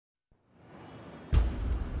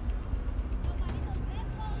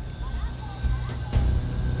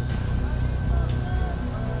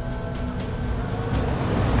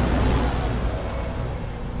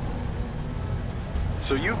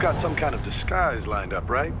you've got some kind of disguise lined up,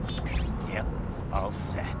 right? Yep, all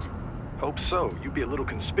set. Hope so. You'd be a little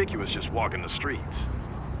conspicuous just walking the streets.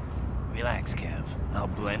 Relax, Kev. I'll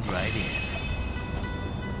blend right in.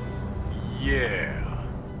 Yeah.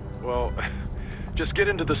 Well, just get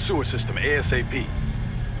into the sewer system ASAP.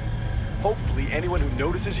 Hopefully anyone who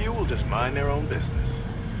notices you will just mind their own business.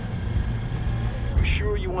 You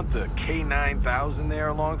sure you want the K9000 there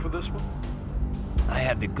along for this one? I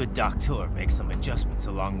had the good doctor make some adjustments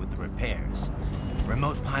along with the repairs.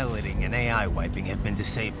 Remote piloting and AI wiping have been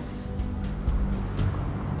disabled.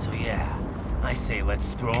 So yeah, I say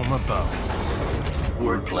let's throw him a bone.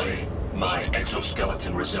 Wordplay. My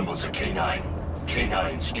exoskeleton resembles a canine.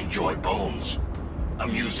 Canines enjoy bones.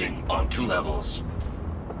 Amusing on 2 levels.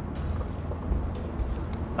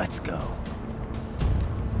 Let's go.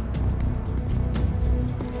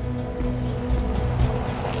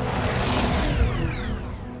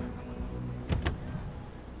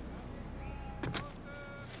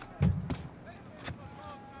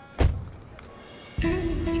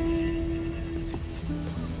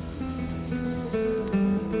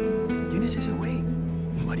 ¿Quién es ese güey?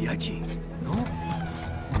 ¿Un mariachi? ¿No?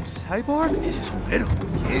 ¿Un cyborg? Ese sombrero.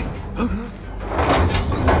 ¿Qué?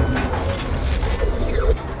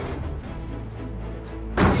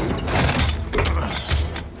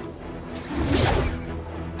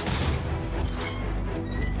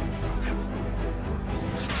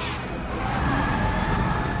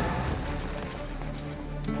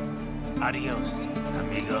 Adiós,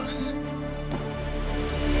 amigos.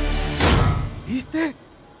 ¿Viste?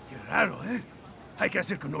 Qué raro, ¿eh? Hay que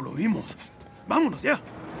hacer que no lo vimos. ¡Vámonos ya!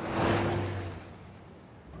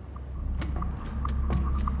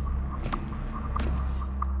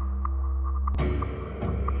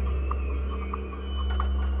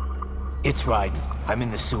 It's Raiden. I'm in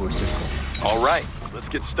the sewer system. All right, let's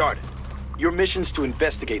get started. Your mission's to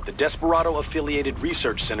investigate the Desperado-affiliated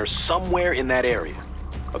research center somewhere in that area.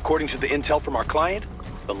 According to the intel from our client,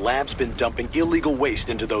 the lab's been dumping illegal waste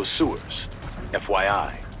into those sewers.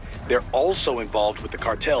 FYI, they're also involved with the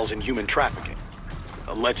cartels in human trafficking.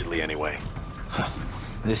 Allegedly, anyway.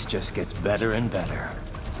 This just gets better and better.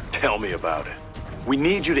 Tell me about it. We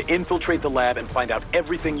need you to infiltrate the lab and find out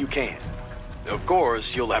everything you can. Of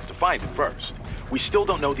course, you'll have to find it first. We still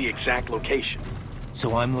don't know the exact location.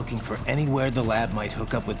 So I'm looking for anywhere the lab might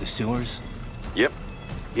hook up with the sewers? Yep.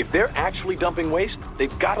 If they're actually dumping waste,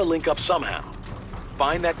 they've got to link up somehow.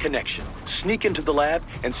 Find that connection, sneak into the lab,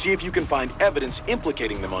 and see if you can find evidence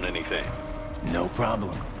implicating them on anything. No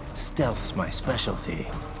problem. Stealth's my specialty.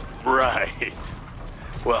 Right.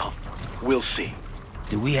 Well, we'll see.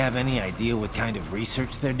 Do we have any idea what kind of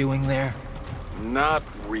research they're doing there? Not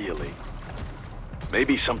really.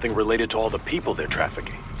 Maybe something related to all the people they're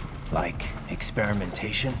trafficking. Like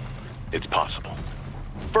experimentation? It's possible.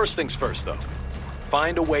 First things first, though.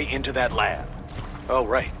 Find a way into that lab. Oh,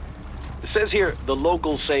 right. It says here the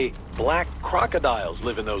locals say black crocodiles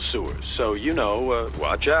live in those sewers, so you know,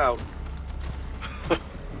 watch out.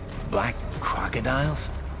 Black crocodiles?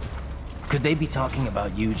 Could they be talking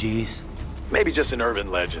about UGs? Maybe just an urban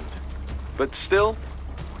legend. But still,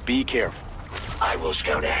 be careful. I will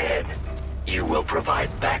scout ahead. You will provide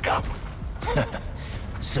backup.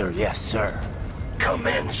 Sir, yes, sir.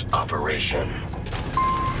 Commence operation.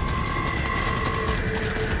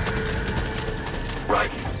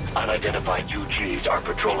 Right. Unidentified UGs are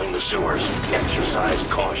patrolling the sewers. Exercise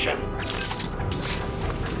caution.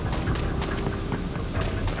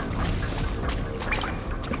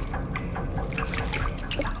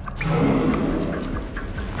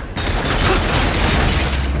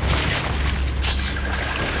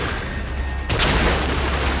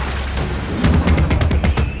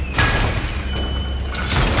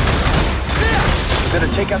 Better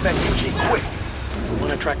take out that UG quick. Don't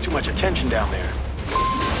want to attract too much attention down there.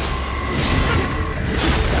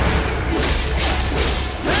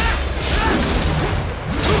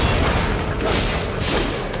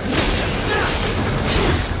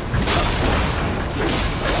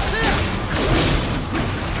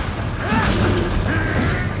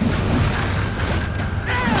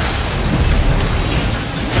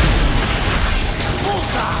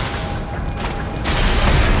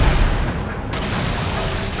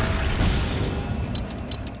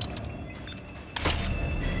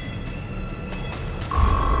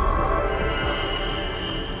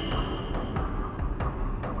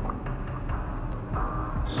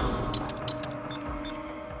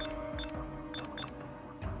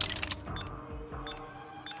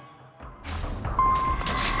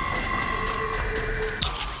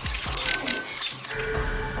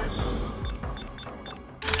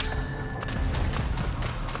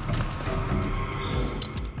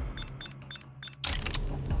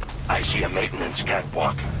 I see a maintenance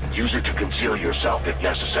catwalk. Use it to conceal yourself if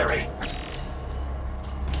necessary.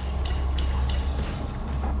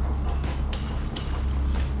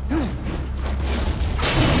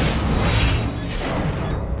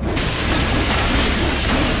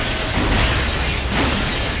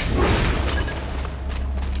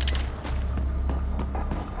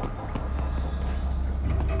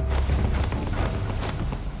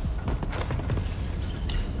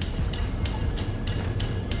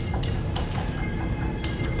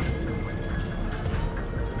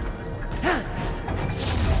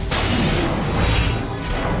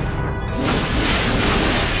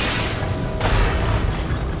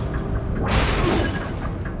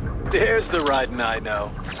 There's the Raiden I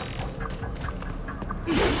know.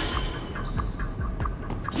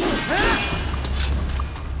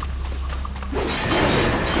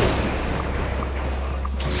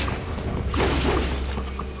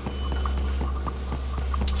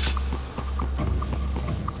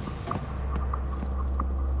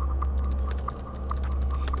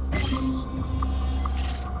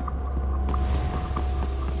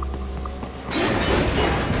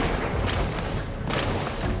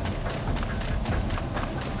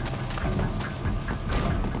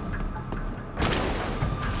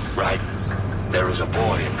 There is a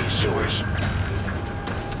boy in these sewers.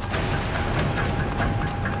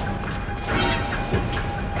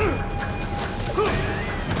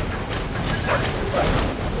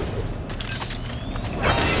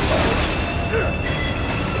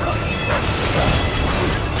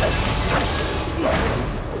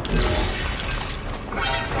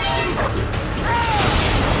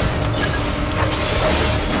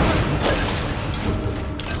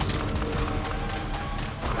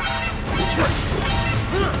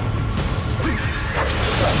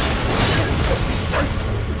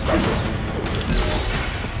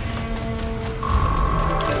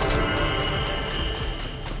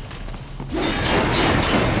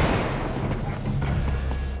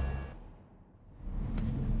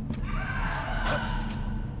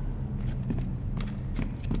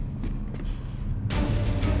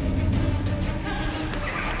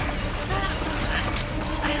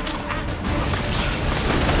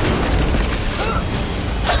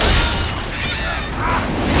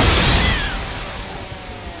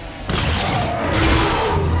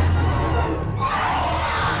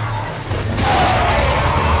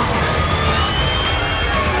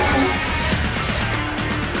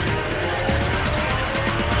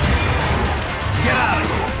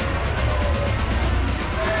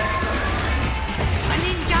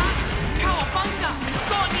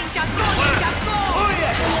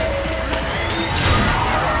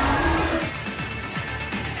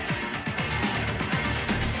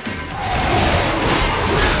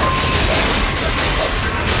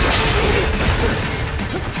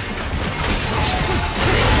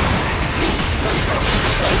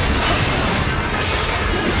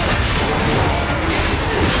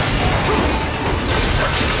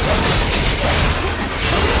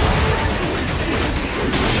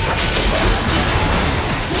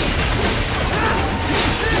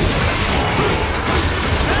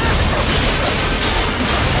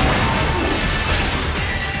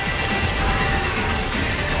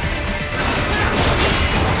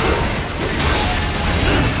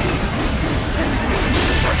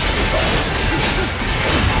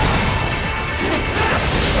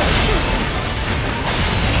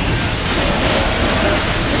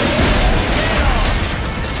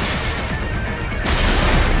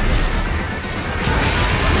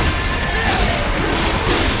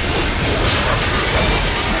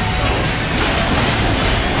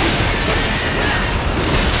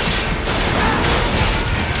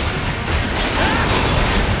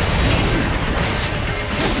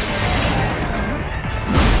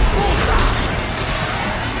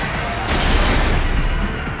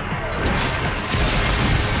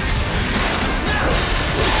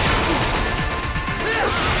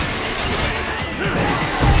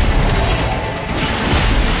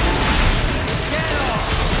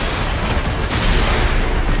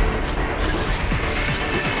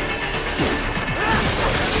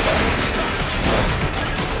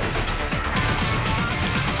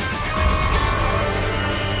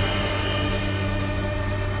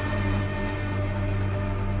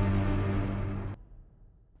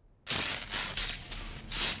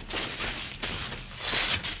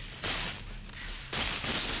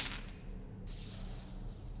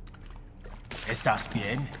 ¿Estás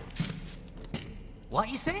bien? What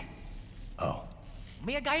you say? Oh.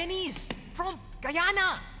 Me a Guyanese from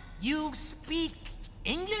Guyana. You speak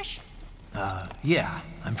English? Yeah,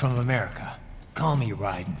 I'm from America. Call me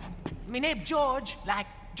Raiden. Me name George, like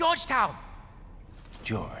Georgetown.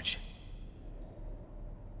 George.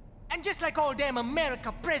 And just like all damn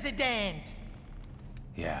America president.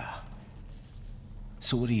 Yeah.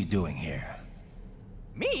 So what are you doing here?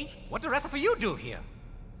 Me? What the rest of you do here?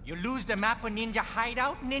 You lose the map of Ninja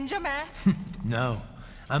hideout, Ninja man? No,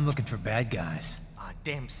 I'm looking for bad guys. Ah,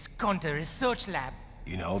 damn skunter research lab.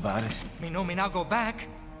 You know about it? Me know me now go back.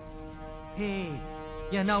 Hey,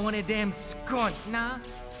 you're not one of them skunt, nah?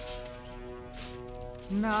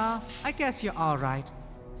 Nah, I guess you're alright.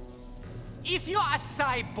 If you're a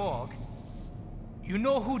cyborg, you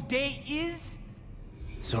know who they is?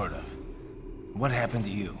 Sort of. What happened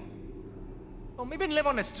to you? Oh, me been live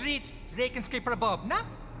on the street, rake and scrape for a bob, nah?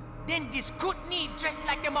 Then this good need dressed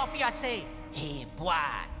like the mafia say, hey boy,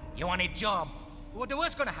 you want a job? What the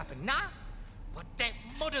worst gonna happen, nah? But that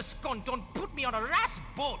mother scunt don't put me on a ras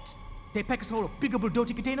boat. They pack us all a pickable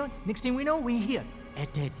dirty container. Next thing we know, we're here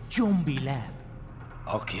at that zombie lab.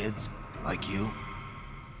 All kids? Like you?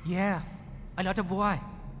 Yeah, a lot of boy.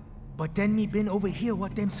 But then me been over here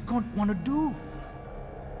what them scunt wanna do.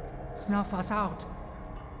 Snuff us out.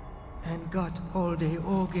 And got all the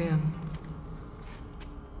organ.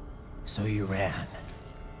 So you ran?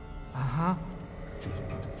 Uh-huh.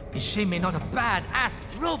 Is she me not a bad-ass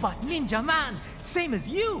robot ninja man, same as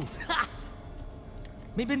you? Ha!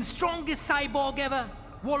 Me been strongest cyborg ever.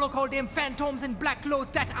 Warlock all them phantoms in black clothes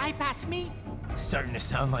that eye pass me. Starting to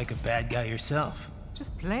sound like a bad guy yourself.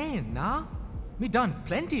 Just plain, nah? Me done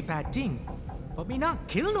plenty bad thing. But me not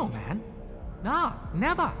kill no man. Nah,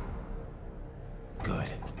 never.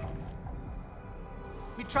 Good.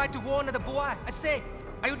 We tried to warn the boy. I say,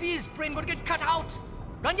 IOD's brain gonna get cut out.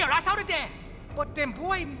 Run your ass out of there. But them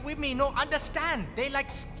boy with me no understand. They like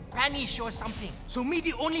Spanish or something. So me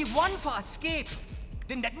the only one for escape.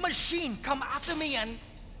 Then that machine come after me and...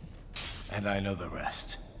 And I know the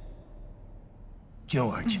rest.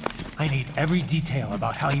 George, I need every detail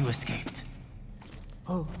about how you escaped.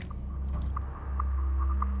 Oh.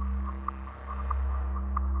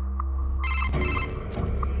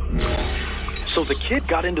 So the kid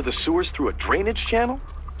got into the sewers through a drainage channel?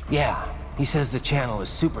 Yeah, he says the channel is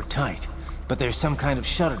super tight, but there's some kind of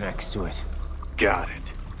shutter next to it. Got it.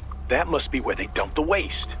 That must be where they dumped the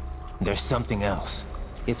waste. There's something else.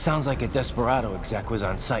 It sounds like a Desperado exec was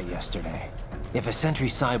on site yesterday. If a Sentry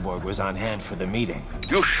cyborg was on hand for the meeting.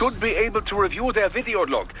 You should be able to review their video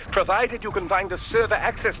log, provided you can find a server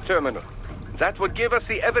access terminal. That would give us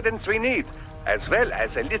the evidence we need, as well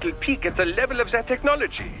as a little peek at the level of their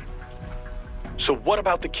technology. So what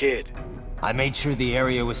about the kid? I made sure the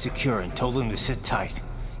area was secure and told him to sit tight.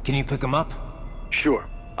 Can you pick him up? Sure.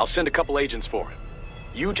 I'll send a couple agents for him.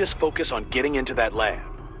 You just focus on getting into that lab.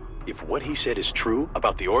 If what he said is true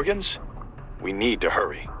about the organs, we need to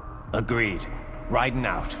hurry. Agreed. Riding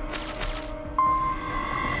out.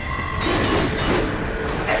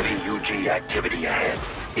 Heavy UG activity ahead.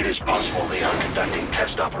 It is possible they are conducting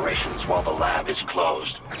test operations while the lab is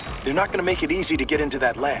closed. They're not gonna make it easy to get into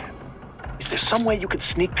that lab. Is there some way you could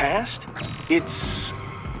sneak past? It's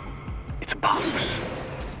a box.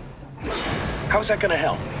 How's that gonna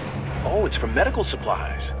help? Oh, it's for medical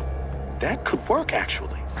supplies. That could work,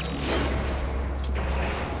 actually.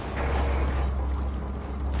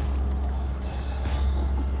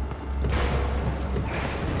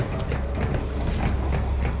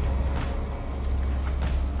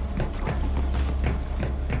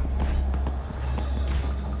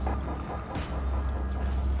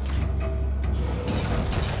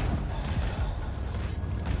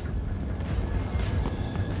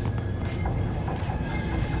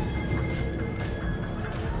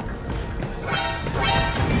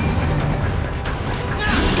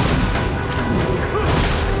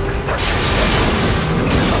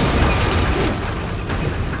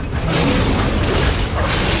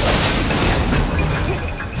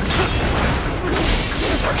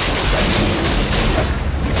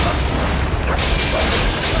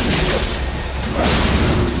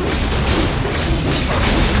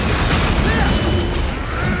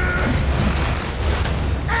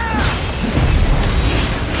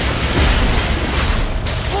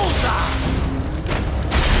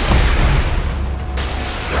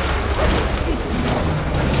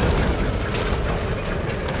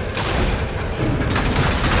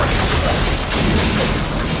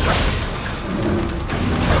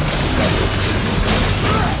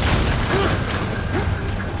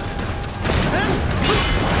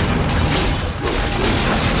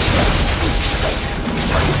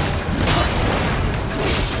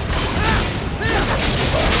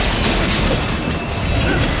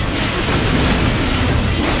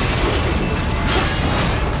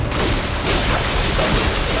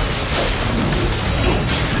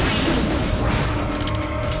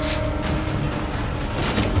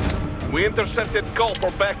 intercepted call for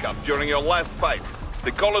backup during your last fight.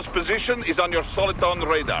 The caller's position is on your Soliton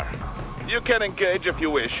radar. You can engage if you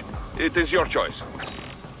wish. It is your choice.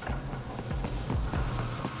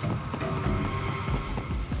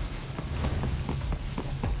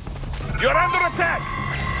 You're under attack!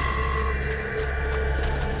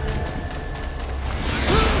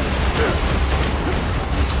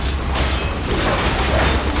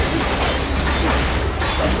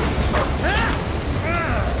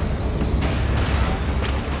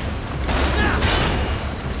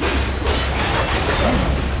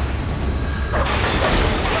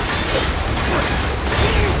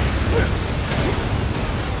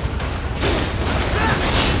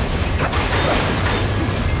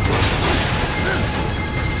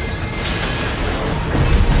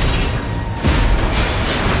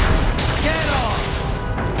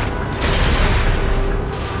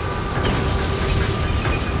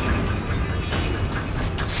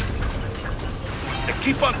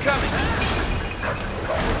 Keep on coming!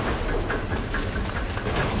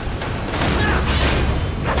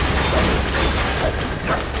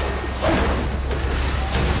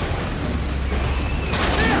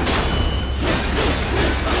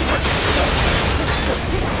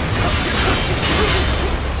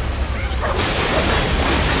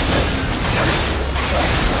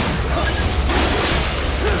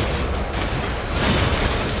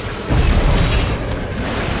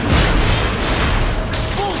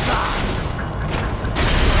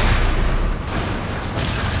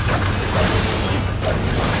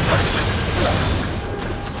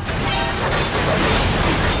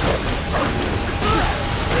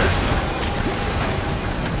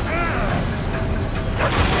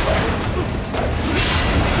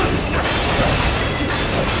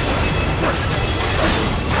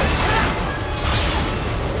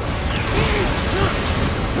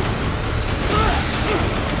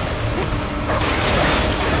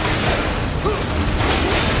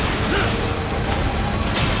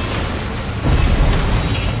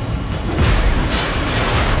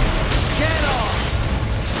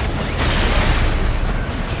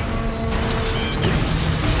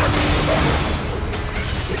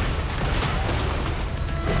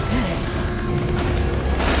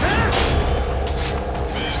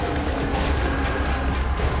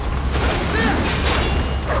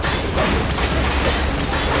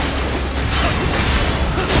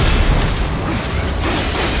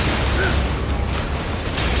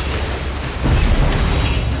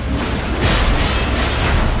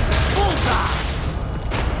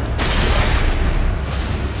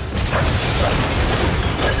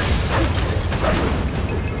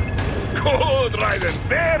 Good, Raiden,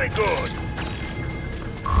 very good!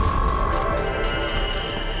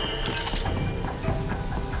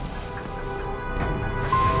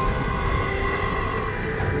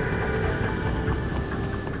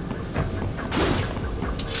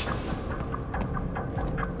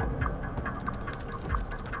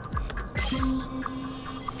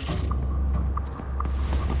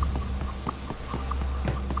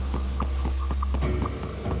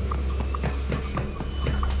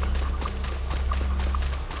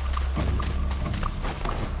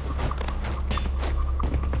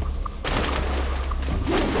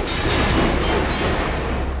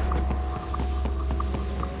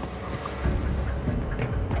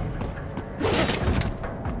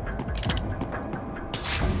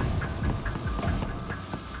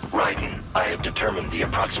 I have determined the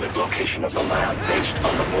approximate location of the lab based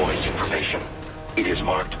on the boy's information. It is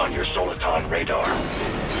marked on your Soliton radar.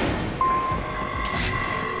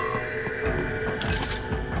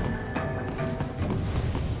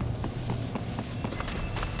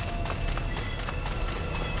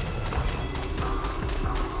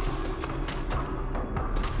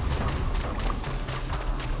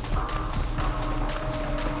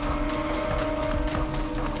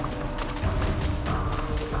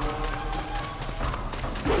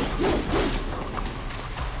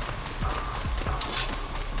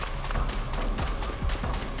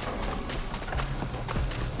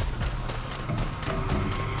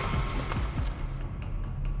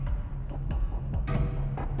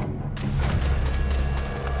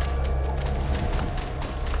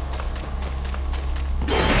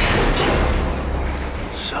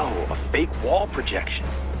 Fake wall projection.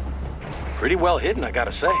 Pretty well hidden, I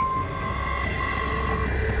gotta say.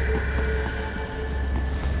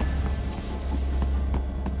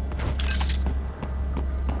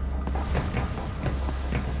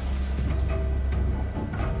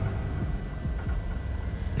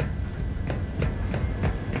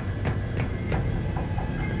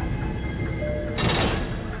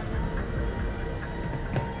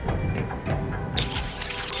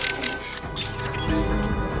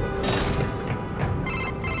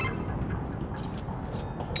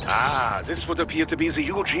 this would appear to be the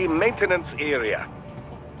UG maintenance area.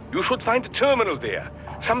 You should find a terminal there.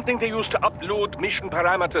 Something they use to upload mission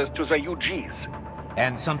parameters to the UGs.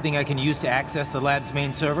 And something I can use to access the lab's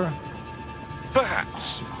main server? Perhaps.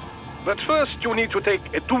 But first you need to take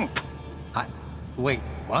a dump. Wait,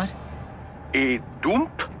 what? A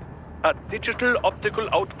dump? A digital optical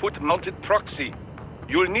output mounted proxy.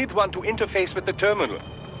 You'll need one to interface with the terminal.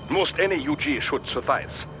 Most any UG should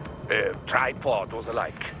suffice. A tripod or the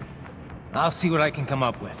like. I'll see what I can come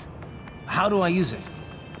up with. How do I use it?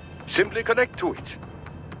 Simply connect to it.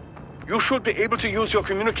 You should be able to use your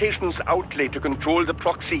communications outlet to control the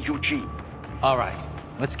proxy UG. All right,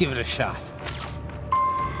 let's give it a shot.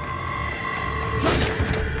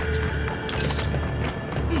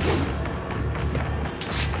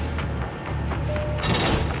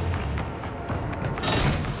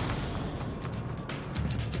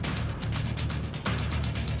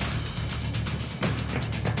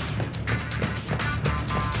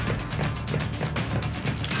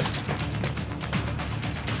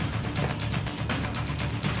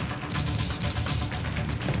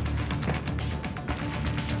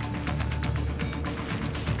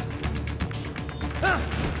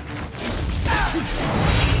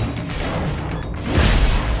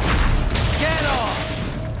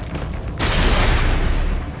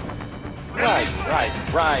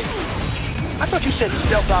 Right. I thought you said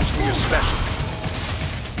stealth ops were your specialty.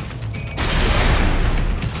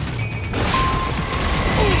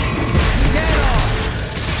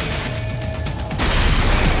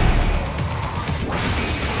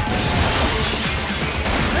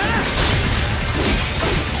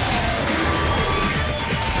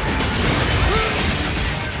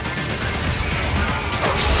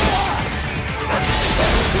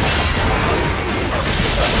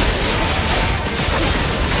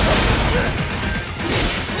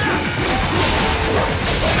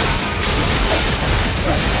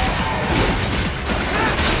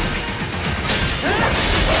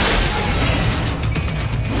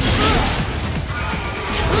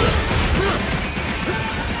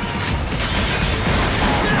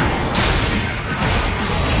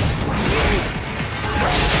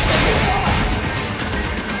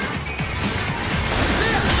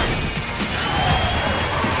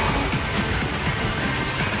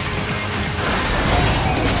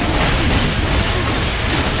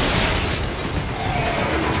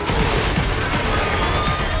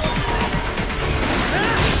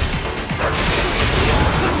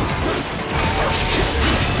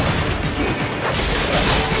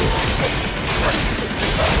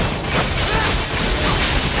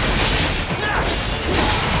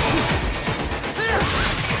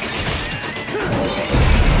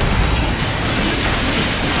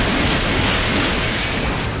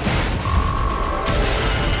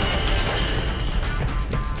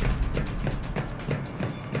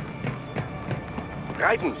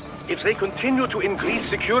 Raiden, if they continue to increase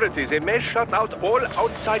security, they may shut out all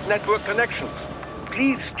outside network connections.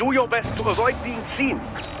 Please do your best to avoid being seen.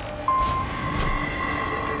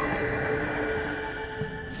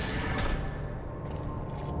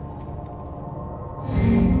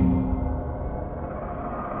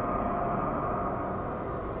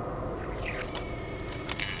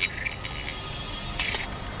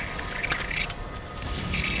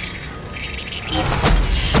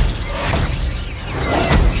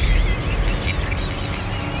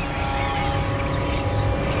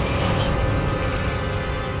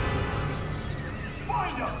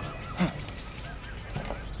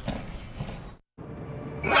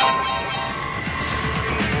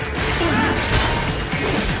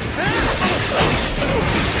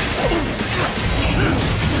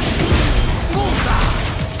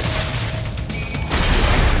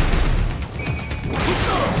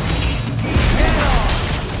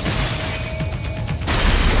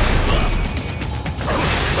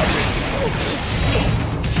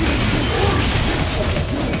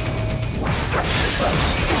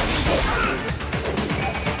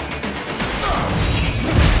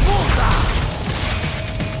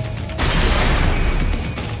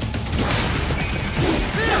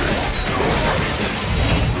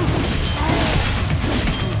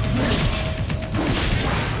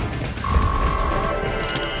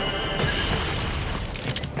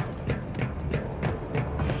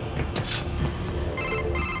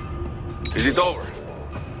 Is it over?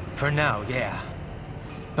 For now, yeah.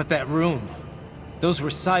 But that room, those were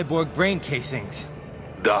cyborg brain casings.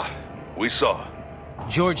 Duh, we saw.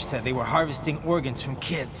 George said they were harvesting organs from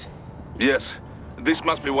kids. Yes, this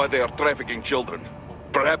must be why they are trafficking children.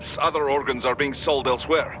 Perhaps other organs are being sold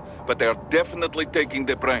elsewhere, but they are definitely taking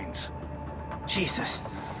the brains. Jesus,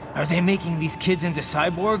 Are they making these kids into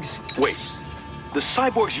cyborgs? Wait, the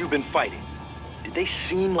cyborgs you've been fighting, did they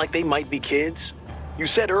seem like they might be kids? You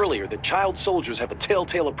said earlier that child soldiers have a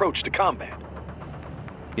telltale approach to combat.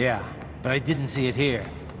 Yeah, but I didn't see it here.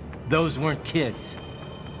 Those weren't kids.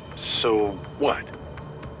 So, what?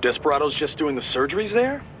 Desperado's just doing the surgeries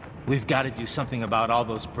there? We've got to do something about all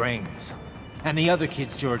those brains. And the other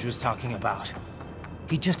kids George was talking about.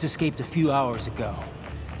 He just escaped a few hours ago.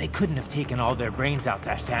 They couldn't have taken all their brains out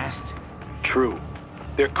that fast. True.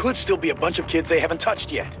 There could still be a bunch of kids they haven't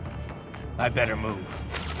touched yet. I better move.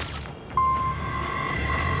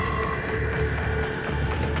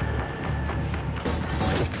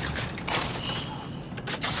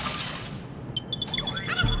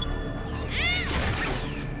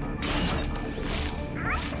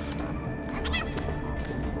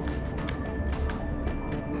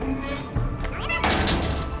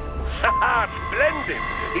 Splendid!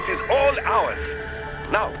 It is all ours.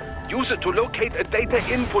 Now, use it to locate a data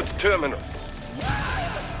input terminal.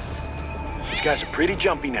 These guys are pretty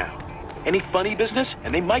jumpy now. Any funny business,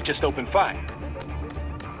 and they might just open fire.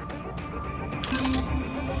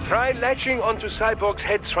 Try latching onto cyborgs'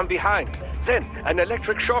 heads from behind. Then, an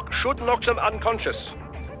electric shock should knock them unconscious.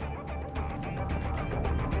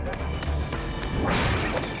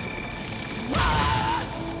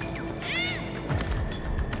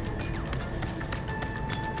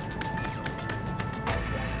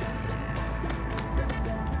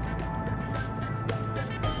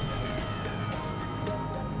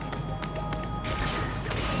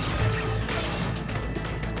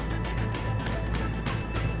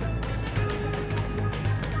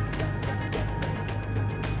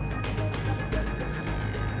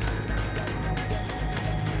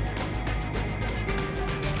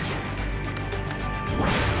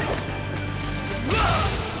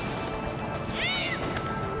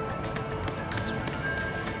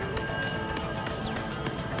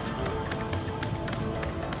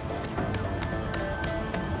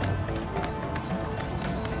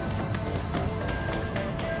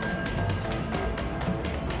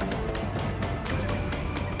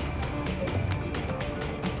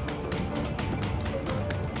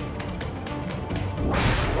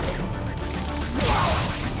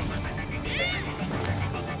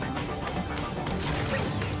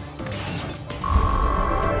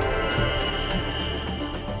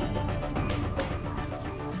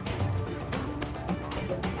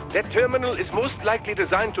 That terminal is most likely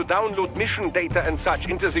designed to download mission data and such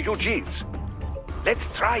into the UGs. Let's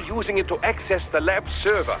try using it to access the lab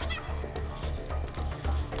server.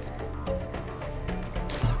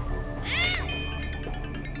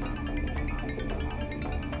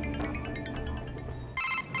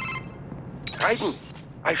 Raiden,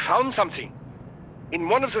 I found something. In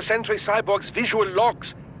one of the Sentry Cyborg's visual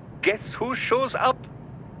logs, guess who shows up?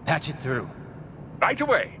 Patch it through. Right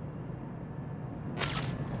away.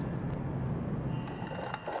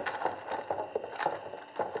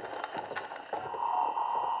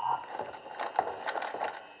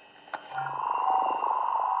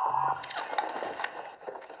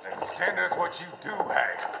 Send us what you do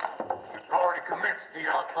have. We've already commenced the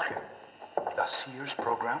plan. The Sears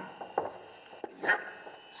program? Yep.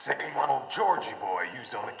 Same one old Georgie boy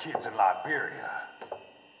used on the kids in Liberia.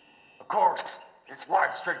 Of course, it's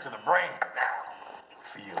right straight to the brain now.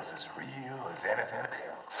 Feels as real as anything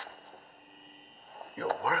else.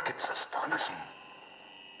 Your work is astonishing.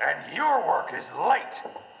 And your work is late.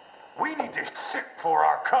 We need to shit before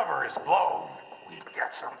our cover is blown. We've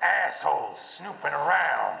got some assholes snooping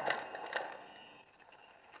around.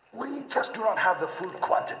 We just do not have the full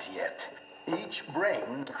quantity yet. Each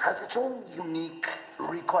brain has its own unique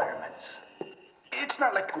requirements. It's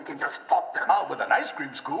not like we can just pop them out with an ice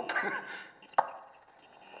cream scoop.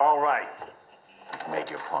 All right. Make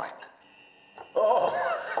your point. Oh,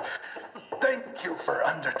 thank you for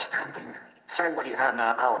understanding. Send what you have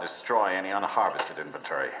now. I'll destroy any unharvested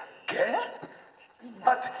inventory. Okay?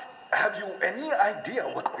 But have you any idea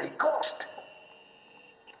what they cost?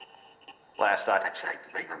 Last I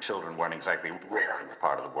checked, children weren't exactly rare in this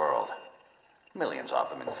part of the world. Millions of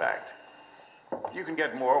them, in fact. You can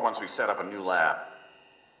get more once we set up a new lab.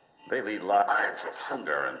 They lead lives of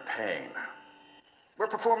hunger and pain. We're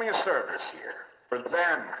performing a service here. For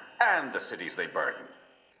them and the cities they burden.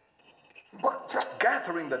 But just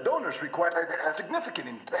gathering the donors required a significant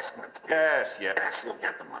investment. Yes, you'll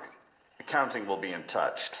get the money. Accounting will be in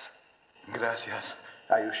touch. Gracias.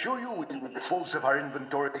 I assure you we will dispose of our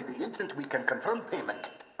inventory the instant we can confirm payment.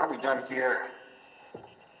 Are we done here?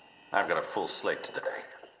 I've got a full slate today.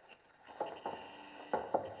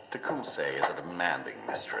 Takahisa is a demanding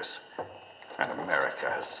mistress, and America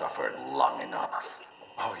has suffered long enough.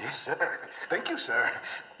 Oh, yes, sir. Thank you, sir.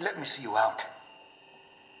 Let me see you out.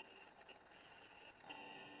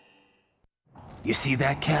 You see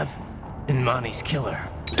that, Kev? Imani's killer.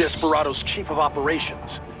 Desperado's chief of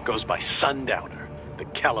operations goes by Sundowner, the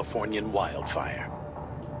Californian wildfire.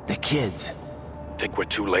 The kids. Think we're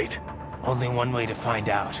too late? Only one way to find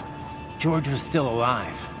out. George was still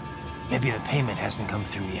alive. Maybe the payment hasn't come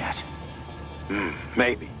through yet.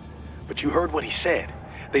 Maybe. But you heard what he said.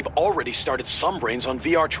 They've already started some brains on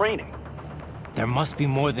VR training. There must be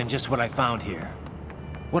more than just what I found here.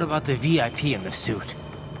 What about the VIP in the suit?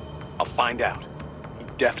 I'll find out. He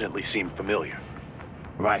definitely seemed familiar.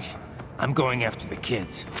 Right. I'm going after the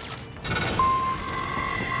kids.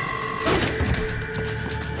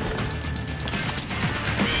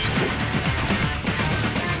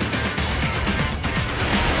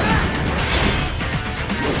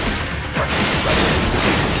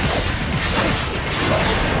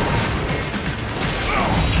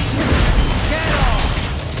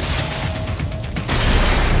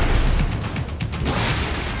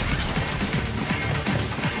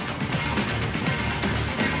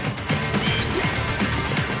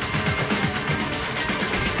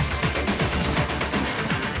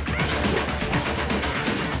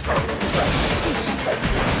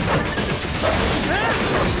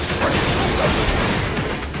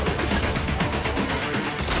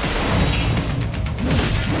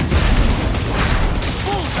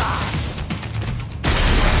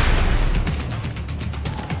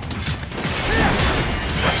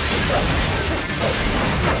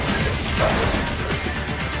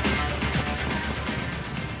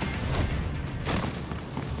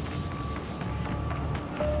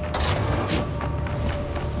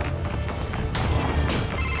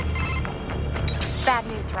 Bad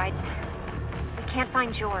news, Raiden. We can't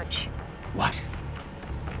find George. What?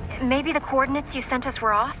 Maybe the coordinates you sent us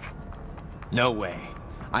were off? No way.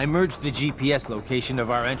 I merged the GPS location of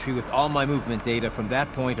our entry with all my movement data from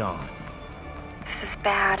that point on. This is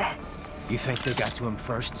bad. You think they got to him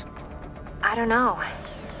first? I don't know.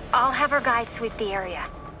 I'll have our guys sweep the area.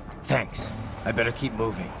 Thanks. I better keep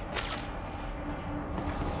moving.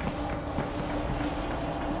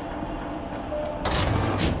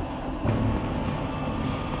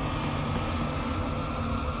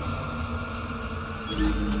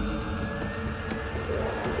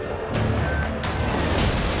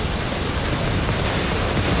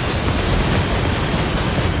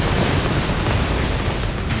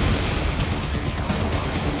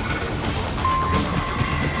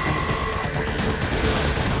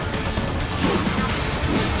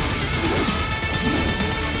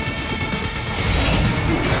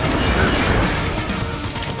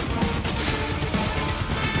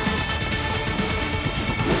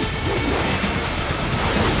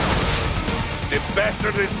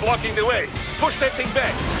 Is blocking the way. Push that thing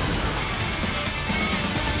back.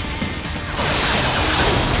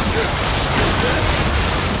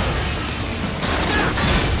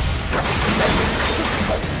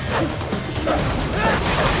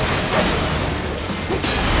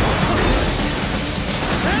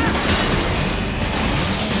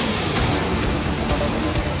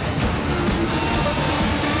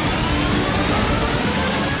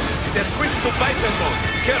 They're quick to bypass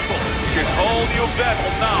mode. Careful. It's all new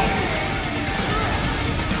battle now.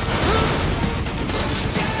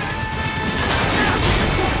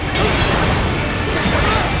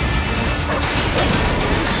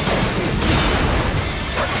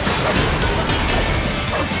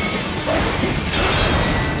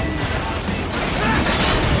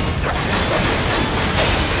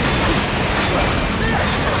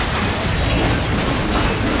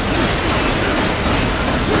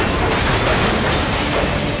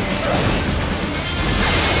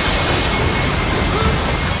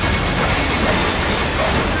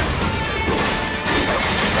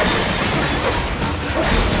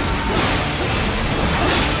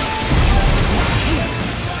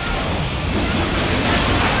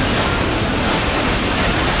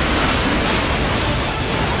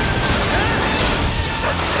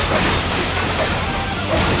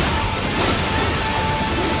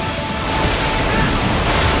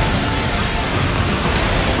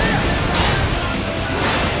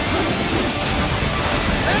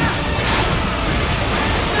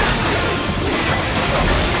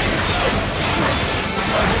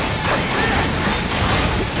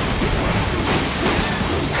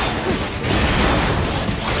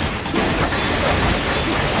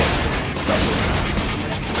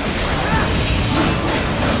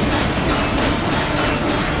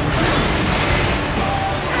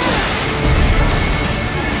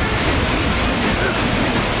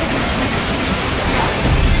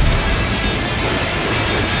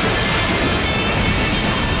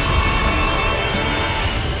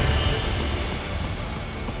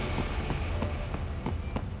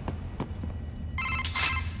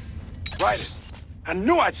 Right. I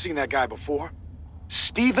knew I'd seen that guy before.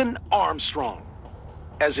 Stephen Armstrong.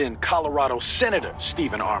 As in Colorado Senator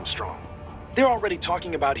Stephen Armstrong. They're already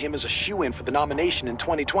talking about him as a shoo-in for the nomination in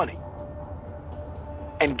 2020.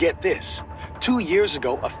 And get this. 2 years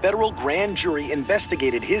ago, a federal grand jury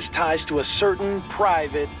investigated his ties to a certain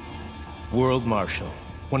private... World Marshal.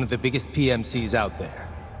 One of the biggest PMCs out there.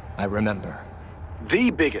 I remember.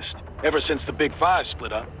 The biggest, ever since the Big Five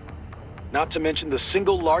split up. Not to mention the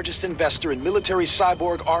single largest investor in military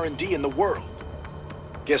cyborg R&D in the world.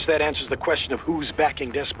 Guess that answers the question of who's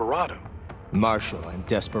backing Desperado. Marshall and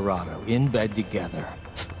Desperado in bed together.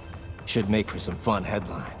 Should make for some fun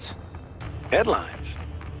headlines. Headlines?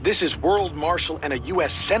 This is World Marshal and a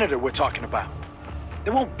U.S. Senator we're talking about.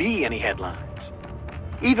 There won't be any headlines.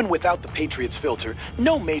 Even without the Patriots filter,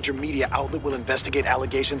 no major media outlet will investigate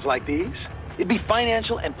allegations like these. It'd be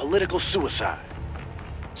financial and political suicide.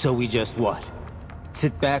 So we just what?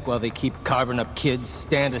 Sit back while they keep carving up kids,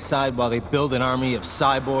 stand aside while they build an army of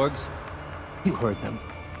cyborgs? You heard them.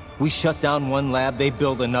 We shut down one lab, they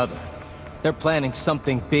build another. They're planning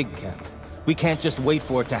something big, Kev. We can't just wait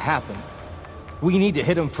for it to happen. We need to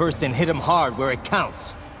hit them first and hit them hard where it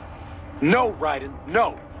counts. No, Raiden,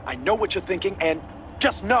 no. I know what you're thinking, and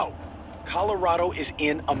just know. Colorado is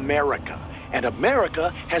in America, and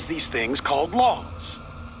America has these things called laws.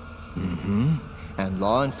 Mm-hmm. And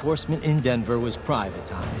law enforcement in Denver was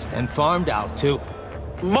privatized and farmed out to...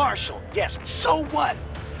 Marshall, yes, so what?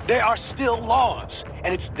 There are still laws,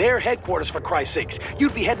 and it's their headquarters, for Christ's sakes.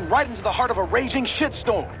 You'd be heading right into the heart of a raging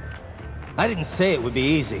shitstorm. I didn't say it would be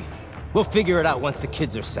easy. We'll figure it out once the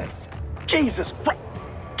kids are safe. Jesus Christ.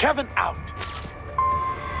 Kevin out.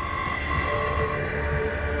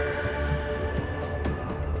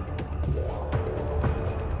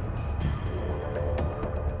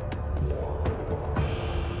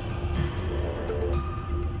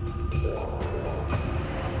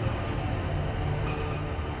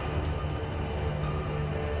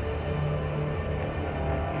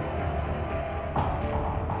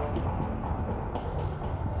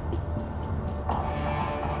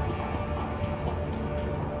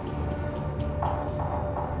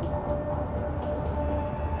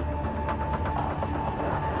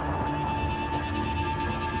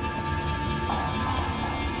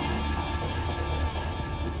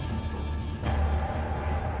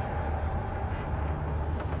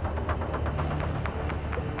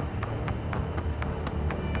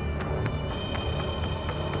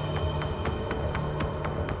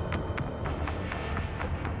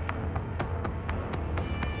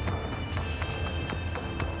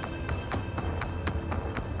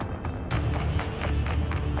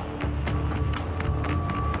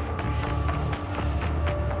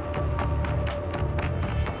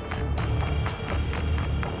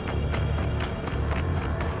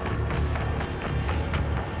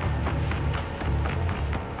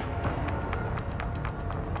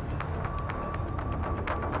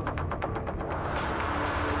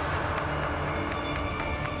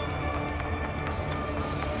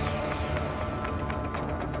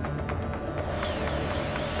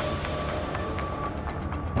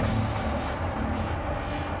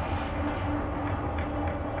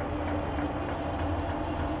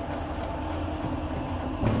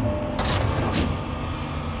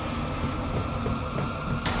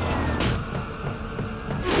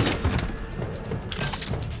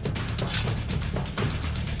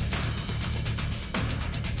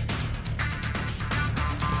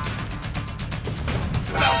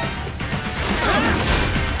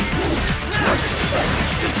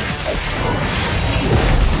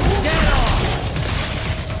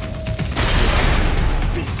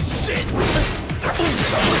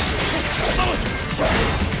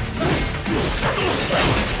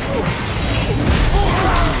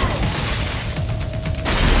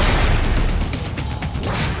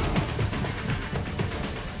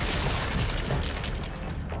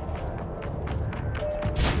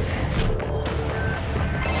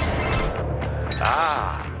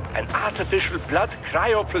 An artificial blood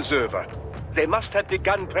cryopreserver. They must have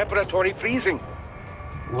begun preparatory freezing.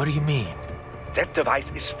 What do you mean? That device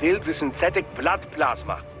is filled with synthetic blood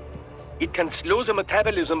plasma. It can slow the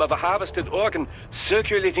metabolism of a harvested organ,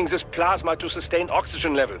 circulating this plasma to sustain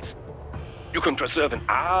oxygen levels. You can preserve an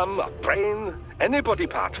arm, a brain, any body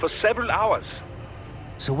part for several hours.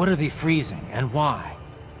 So what are they freezing, and why?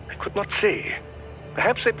 I could not say.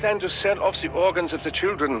 Perhaps they plan to sell off the organs of the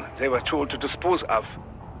children they were told to dispose of.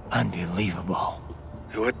 Unbelievable.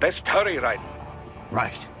 You had best hurry, Raiden.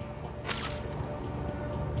 Right.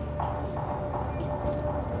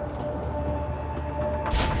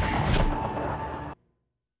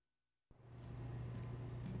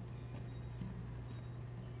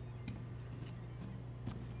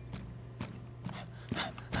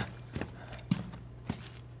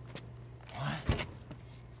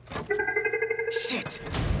 Shit!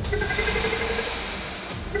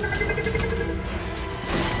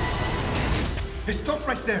 Hey, stop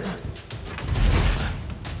right there.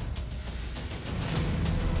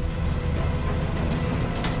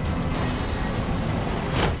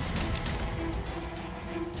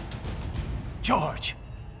 George!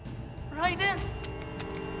 Raiden!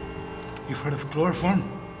 You've heard of chloroform?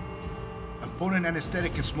 A potent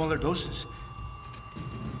anesthetic in smaller doses.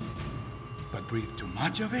 But breathe too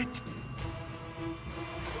much of it?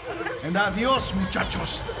 And adios,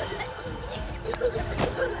 muchachos!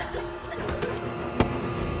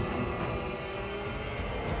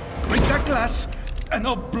 Break that glass, and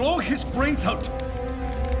I'll blow his brains out!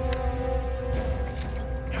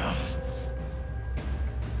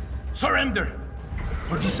 Surrender!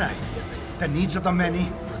 Or decide, the needs of the many,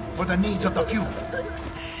 or the needs of the few.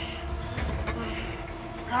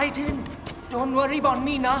 Raiden, don't worry about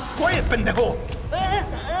me now. Quiet, pendejo!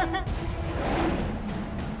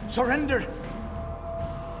 Surrender!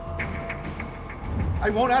 I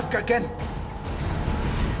won't ask again.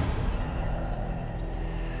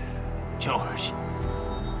 George,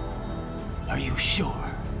 are you sure?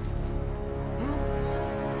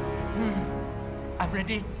 I'm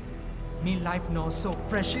ready. Me life now so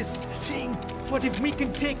precious. Ting, what if we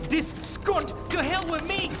can take this skunt to hell with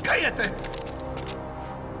me? Cállate!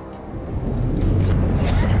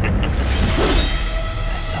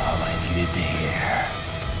 That's all I needed to hear.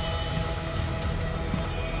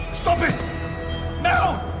 Stop it!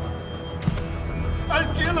 Now!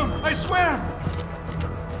 I'll kill him, I swear!